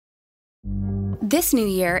This new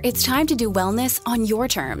year, it's time to do wellness on your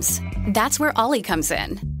terms. That's where Ollie comes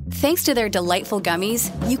in. Thanks to their delightful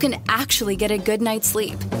gummies, you can actually get a good night's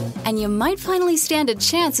sleep. And you might finally stand a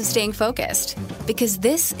chance of staying focused. Because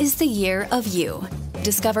this is the year of you.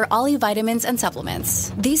 Discover Ollie vitamins and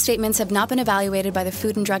supplements. These statements have not been evaluated by the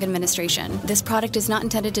Food and Drug Administration. This product is not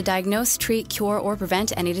intended to diagnose, treat, cure, or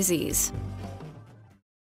prevent any disease.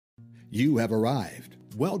 You have arrived.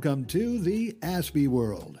 Welcome to the Aspie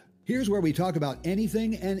World. Here's where we talk about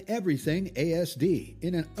anything and everything ASD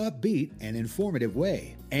in an upbeat and informative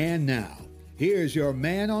way. And now, here's your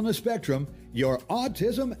man on the spectrum, your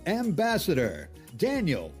autism ambassador,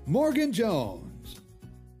 Daniel Morgan Jones.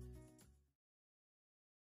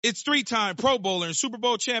 It's three-time Pro Bowler and Super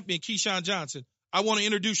Bowl champion Keyshawn Johnson. I want to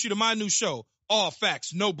introduce you to my new show, All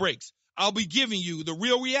Facts, No Breaks. I'll be giving you the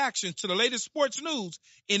real reactions to the latest sports news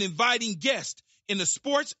and inviting guests in the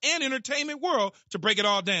sports and entertainment world to break it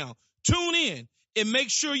all down. Tune in and make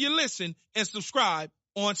sure you listen and subscribe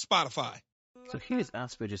on Spotify. So here's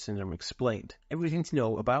Asperger syndrome explained. Everything to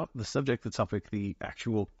know about the subject, the topic, the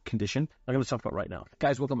actual condition, I'm going to talk about right now.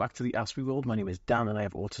 Guys, welcome back to the Aspie World. My name is Dan and I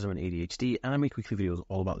have autism and ADHD and I make weekly videos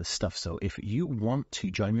all about this stuff. So if you want to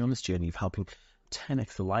join me on this journey of helping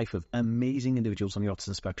 10x the life of amazing individuals on the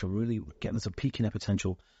autism spectrum, really get them to peak in their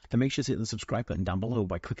potential, then make sure to hit the subscribe button down below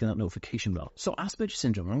by clicking that notification bell. So Asperger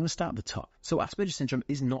syndrome, I'm going to start at the top. So Asperger syndrome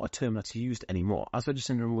is not a term that's used anymore. Asperger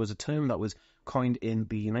syndrome was a term that was coined in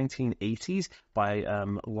the 1980s by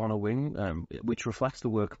Lorna Wing, which reflects the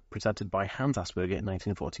work presented by Hans Asperger in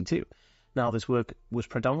 1942. Now, this work was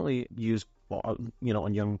predominantly used,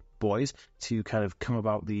 on young boys to kind of come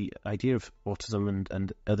about the idea of autism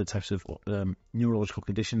and other types of neurological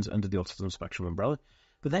conditions under the autism spectrum umbrella.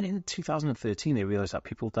 But then in 2013, they realized that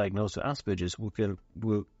people diagnosed with Asperger's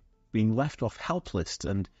were being left off help lists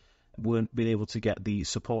and weren't being able to get the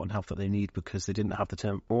support and help that they need because they didn't have the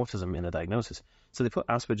term autism in their diagnosis. So they put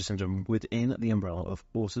Asperger syndrome within the umbrella of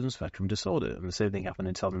autism spectrum disorder. And the same thing happened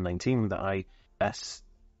in 2019 with the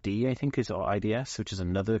ISD, I think, or IDS, which is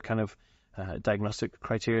another kind of diagnostic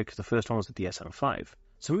criteria, because the first one was the DSM-5.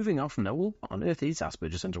 So moving on from that, what on earth is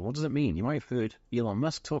Asperger syndrome? What does it mean? You might have heard Elon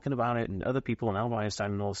Musk talking about it and other people and Albert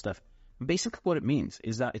Einstein and all this stuff. And basically what it means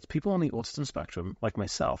is that it's people on the autism spectrum, like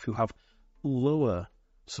myself, who have lower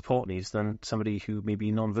support needs than somebody who may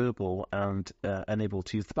be nonverbal and unable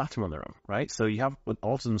to use the bathroom on their own, right? So you have an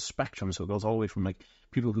autism spectrum, so it goes all the way from like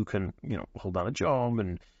people who can, hold down a job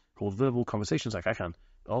and hold verbal conversations like I can,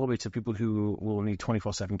 all the way to people who will need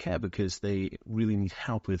 24/7 care because they really need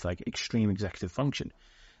help with like extreme executive function.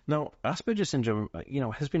 Now, Asperger syndrome,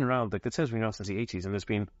 has been around, like it says, been around since the 80s, and there's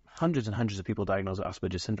been hundreds and hundreds of people diagnosed with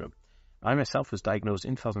Asperger syndrome. I myself was diagnosed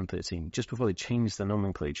in 2013, just before they changed the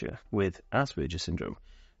nomenclature with Asperger syndrome,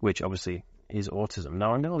 which obviously is autism.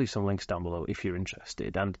 Now, I'm going to leave some links down below if you're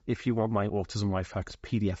interested, and if you want my Autism Life Hacks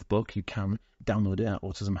PDF book, you can download it at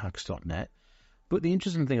autismhacks.net. But the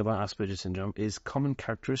interesting thing about Asperger syndrome is common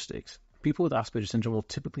characteristics. People with Asperger syndrome will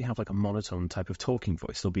typically have like a monotone type of talking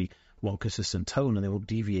voice. There'll be one consistent tone and they will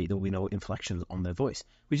deviate. There will be no inflections on their voice,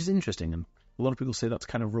 which is interesting. And a lot of people say that's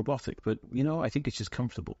kind of robotic, but I think it's just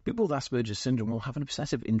comfortable. People with Asperger syndrome will have an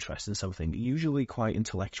obsessive interest in something, usually quite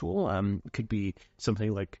intellectual. It could be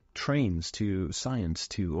something like trains to science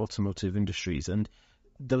to automotive industries. And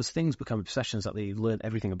those things become obsessions that they learn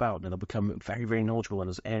everything about, and they'll become very, very knowledgeable in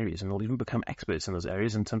those areas, and they'll even become experts in those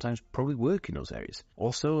areas and sometimes probably work in those areas.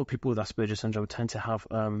 Also, people with Asperger syndrome tend to have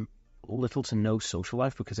little to no social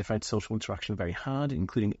life because they find social interaction very hard,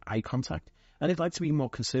 including eye contact, and they'd like to be more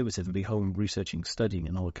conservative and be home researching, studying,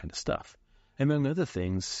 and all that kind of stuff. Among other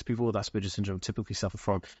things, people with Asperger syndrome typically suffer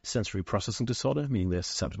from sensory processing disorder, meaning they're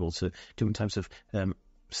susceptible to different types of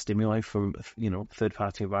stimuli from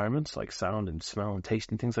third-party environments like sound and smell and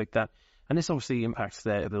taste and things like that. And this obviously impacts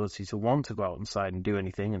their ability to want to go out inside and do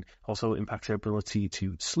anything, and also impacts their ability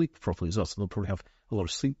to sleep properly as well. So they'll probably have a lot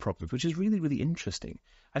of sleep problems, which is really, really interesting.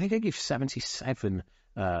 I think I gave 77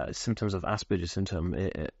 symptoms of Asperger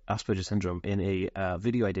syndrome in a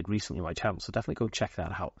video I did recently on my channel, so definitely go check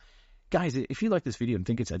that out. Guys, if you like this video and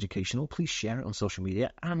think it's educational, please share it on social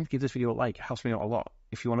media and give this video a like. It helps me out a lot.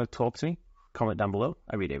 If you want to talk to me, comment down below.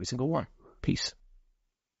 I read every single one. Peace.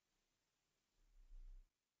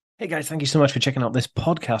 Hey guys, thank you so much for checking out this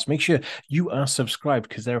podcast. Make sure you are subscribed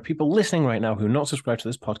because there are people listening right now who are not subscribed to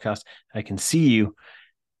this podcast. I can see you.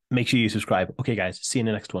 Make sure you subscribe. Okay guys, see you in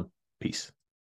the next one. Peace.